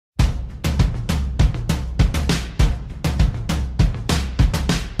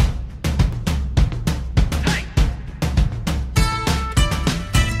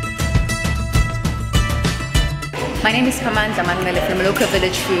My name is Pamanda Manuele from Local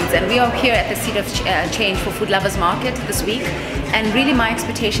Village Foods, and we are here at the Seed of Change for Food Lovers Market this week. And really my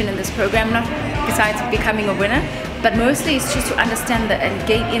expectation in this program, not besides becoming a winner, but mostly it's just to understand and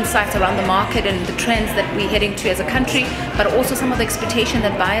gain insights around the market and the trends that we're heading to as a country, but also some of the expectation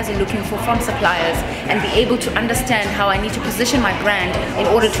that buyers are looking for from suppliers, and be able to understand how I need to position my brand in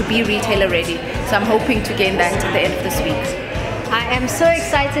order to be retailer ready. So I'm hoping to gain that at the end of this week. I am so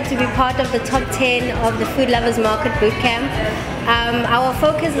excited to be part of the top 10 of the Food Lovers Market Bootcamp. Our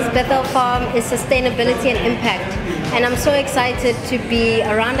focus as Bethel Farm is sustainability and impact, and I'm so excited to be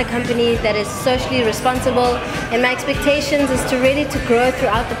around a company that is socially responsible, and my expectations is to really grow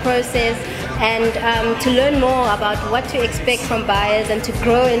throughout the process and to learn more about what to expect from buyers and to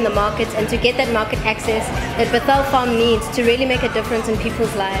grow in the markets and to get that market access that Bethel Farm needs to really make a difference in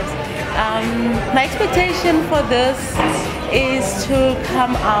people's lives. My expectation for this is to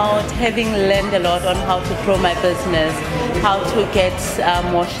come out having learned a lot on how to grow my business, how to get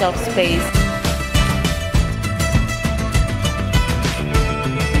more shelf space.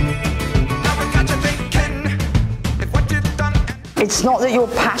 It's not that your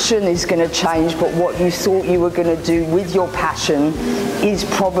passion is going to change, but what you thought you were going to do with your passion is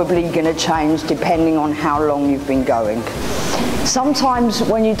probably going to change depending on how long you've been going. Sometimes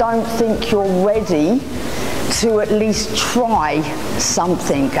when you don't think you're ready to at least try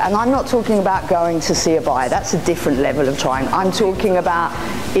something, and I'm not talking about going to see a buyer, that's a different level of trying. I'm talking about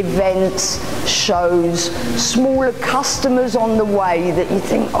events, shows, smaller customers on the way that you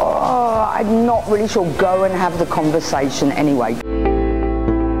think, oh, I'm not really sure, go and have the conversation anyway.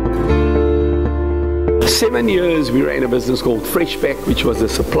 7 years we ran a business called Freshpack, which was a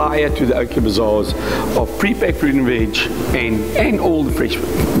supplier to the Oakland Bazaars of pre-packed fruit and veg and all the fresh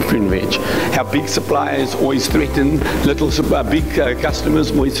fruit and veg. Our big suppliers always threaten little, big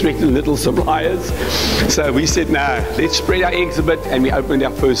customers always threaten little suppliers. So we said, no, let's spread our eggs a bit, and we opened our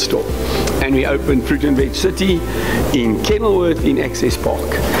first store. And we opened Fruit and Veg City in Kenilworth in Access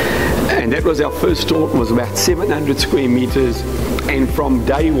Park. And that was our first store. It was about 700 square meters, and from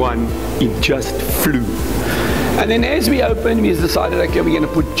day one it just flew. And then as we opened, we decided, okay, we're going to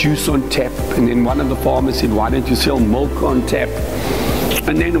put juice on tap. And then one of the farmers said, why don't you sell milk on tap?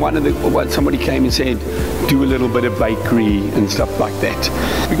 And then somebody came and said, do a little bit of bakery and stuff like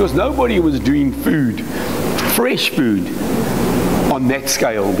that, because nobody was doing food, fresh food, on that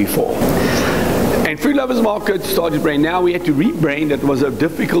scale before. And Food Lovers Market started brand. Now we had to rebrand. It was a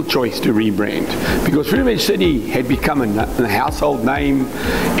difficult choice to rebrand because Fruit and Veg City had become a household name.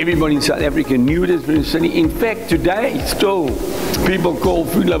 Everybody in South Africa knew it as Fruit and Veg City. In fact, today still people call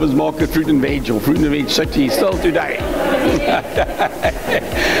Food Lovers Market Fruit and Veg or Fruit and Veg City still today.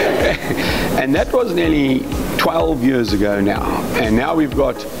 And that was nearly 12 years ago now. And now we've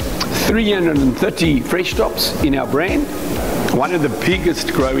got 330 fresh tops in our brand. One of the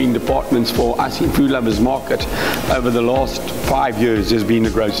biggest growing departments for us in Food Lovers Market over the last 5 years has been the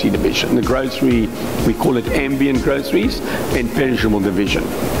grocery division. The grocery, we call it ambient groceries and perishable division.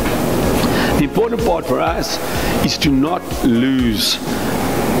 The important part for us is to not lose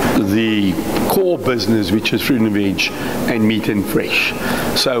the core business, which is fruit and veg and meat and fresh.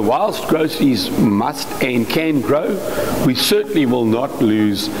 So whilst groceries must and can grow, we certainly will not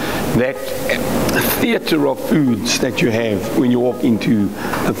lose that theatre of foods that you have when you walk into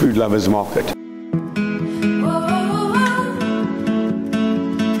a Food Lovers Market.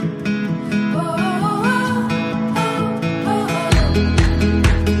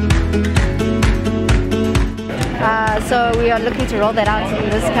 So we are looking to roll that out in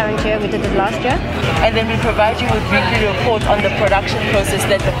this current year. We did it last year. And then we provide you with weekly reports on the production process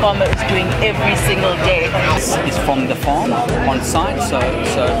that the farmer is doing every single day. It's from the farm on site, so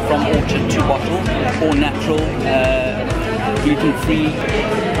from orchard to bottle, all natural, gluten-free.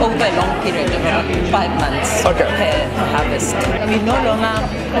 Over a long period of about 5 months per harvest. We no longer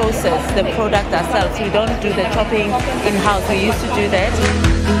process the product ourselves. We don't do the chopping in-house. We used to do that.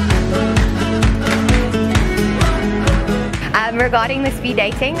 Regarding the speed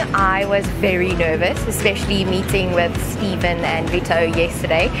dating, I was very nervous, especially meeting with Stephen and Vito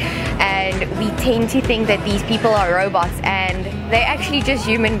yesterday. And we tend to think that these people are robots, and they're actually just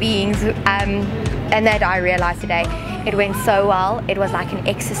human beings. And that I realized today. It went so well. It was like an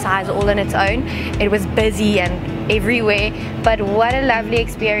exercise all on its own. It was busy and everywhere, but what a lovely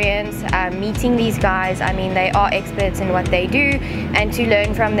experience meeting these guys. I mean, they are experts in what they do, and to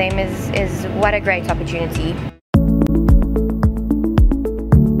learn from them is what a great opportunity.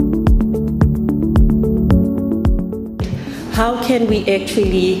 How can we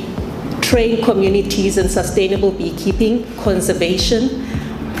actually train communities in sustainable beekeeping, conservation,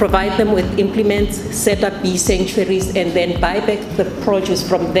 provide them with implements, set up bee sanctuaries, and then buy back the produce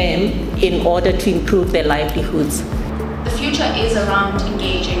from them in order to improve their livelihoods. The future is around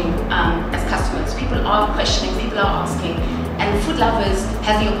engaging as customers. People are questioning, people are asking, and Food Lovers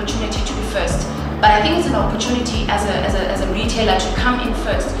has the opportunity to be first. But I think it's an opportunity as a retailer to come in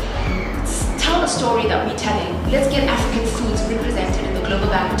first. Tell the story that we're telling. Let's get African foods represented in the global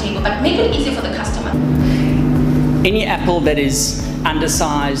value table, but make it easy for the customer. Any apple that is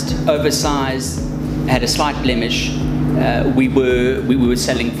undersized, oversized, had a slight blemish, we were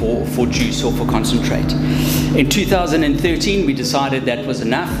selling for juice or for concentrate. In 2013, we decided that was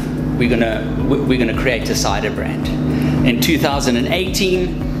enough. We're gonna create a cider brand. In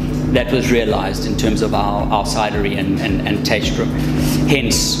 2018, that was realized in terms of our cidery and taste room,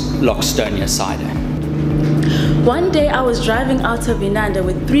 hence Lockstonia Cider. One day I was driving out of Inanda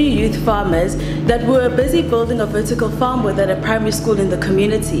with 3 youth farmers that were busy building a vertical farm with at a primary school in the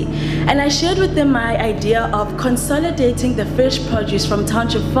community. And I shared with them my idea of consolidating the fresh produce from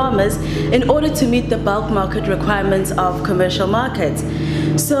township farmers in order to meet the bulk market requirements of commercial markets.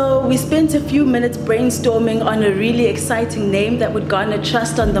 So we spent a few minutes brainstorming on a really exciting name that would garner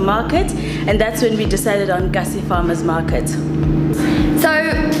trust on the market, and that's when we decided on Gussie Farmers Market.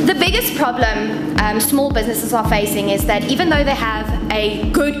 So the biggest problem small businesses are facing is that even though they have a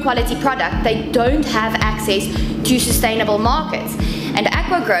good quality product, they don't have access to sustainable markets. And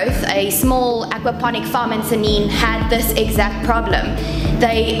Aquagrowth, a small aquaponic farm in Sanin, had this exact problem.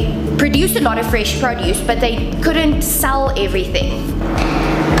 They produced a lot of fresh produce, but they couldn't sell everything.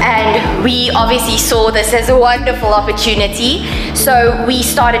 And we obviously saw this as a wonderful opportunity, so we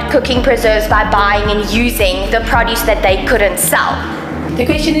started cooking preserves by buying and using the produce that they couldn't sell. The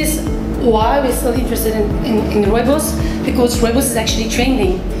question is, why are we still interested in Rooibos? Because Rooibos is actually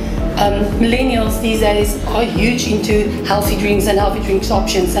trending. Millennials these days are huge into healthy drinks and healthy drinks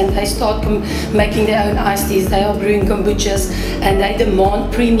options, and they start making their own iced teas. They are brewing kombuchas, and they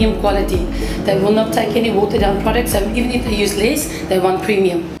demand premium quality. They will not take any watered down products, so even if they use less, they want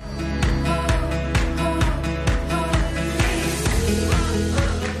premium.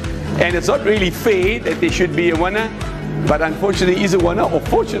 And it's not really fair that there should be a winner, but unfortunately is a winner, or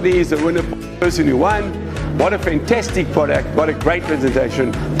fortunately is a winner person who won. What a fantastic product, what a great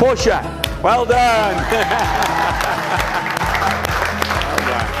presentation. Portia, well done.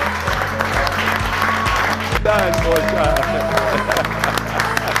 Well done, Portia.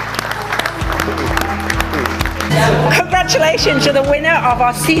 Congratulations, you're the winner of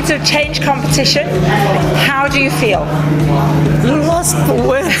our Seeds of Change competition. How do you feel? Lost for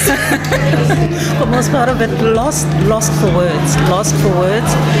words. For most part of it, lost for words.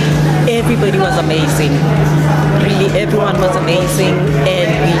 Everybody was amazing. Really, everyone was amazing, and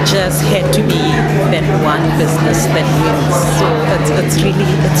we just had to be that one business that wins. So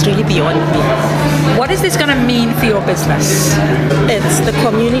it's really beyond me. What is this going to mean for your business? It's the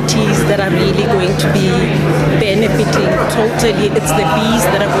communities that are really going to be benefiting totally. It's the bees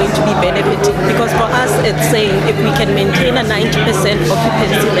that are going to be benefiting, because for us it's saying if we can maintain a 90%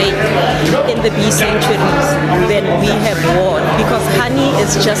 occupancy rate in the bee sanctuaries, then we have won, because honey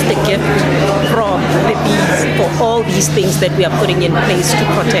is just a gift from the bees for all these things that we are putting in place to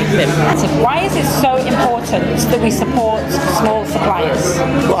protect them. Why is it so important that we support small suppliers?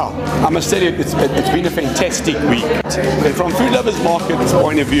 Well, I must tell you, it's been a fantastic week. And from Food Lovers Market's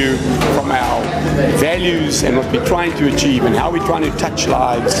point of view, from our values and what we're trying to achieve and how we're trying to touch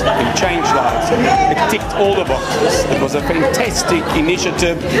lives and change lives, it ticked all the boxes. It was a fantastic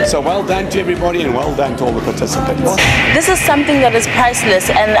initiative, so well done to everybody and well done to all the participants. This is something that is priceless,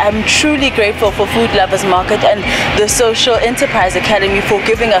 and I'm truly grateful for Food Lovers Market and the Social Enterprise Academy for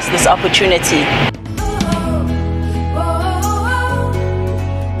giving us this opportunity.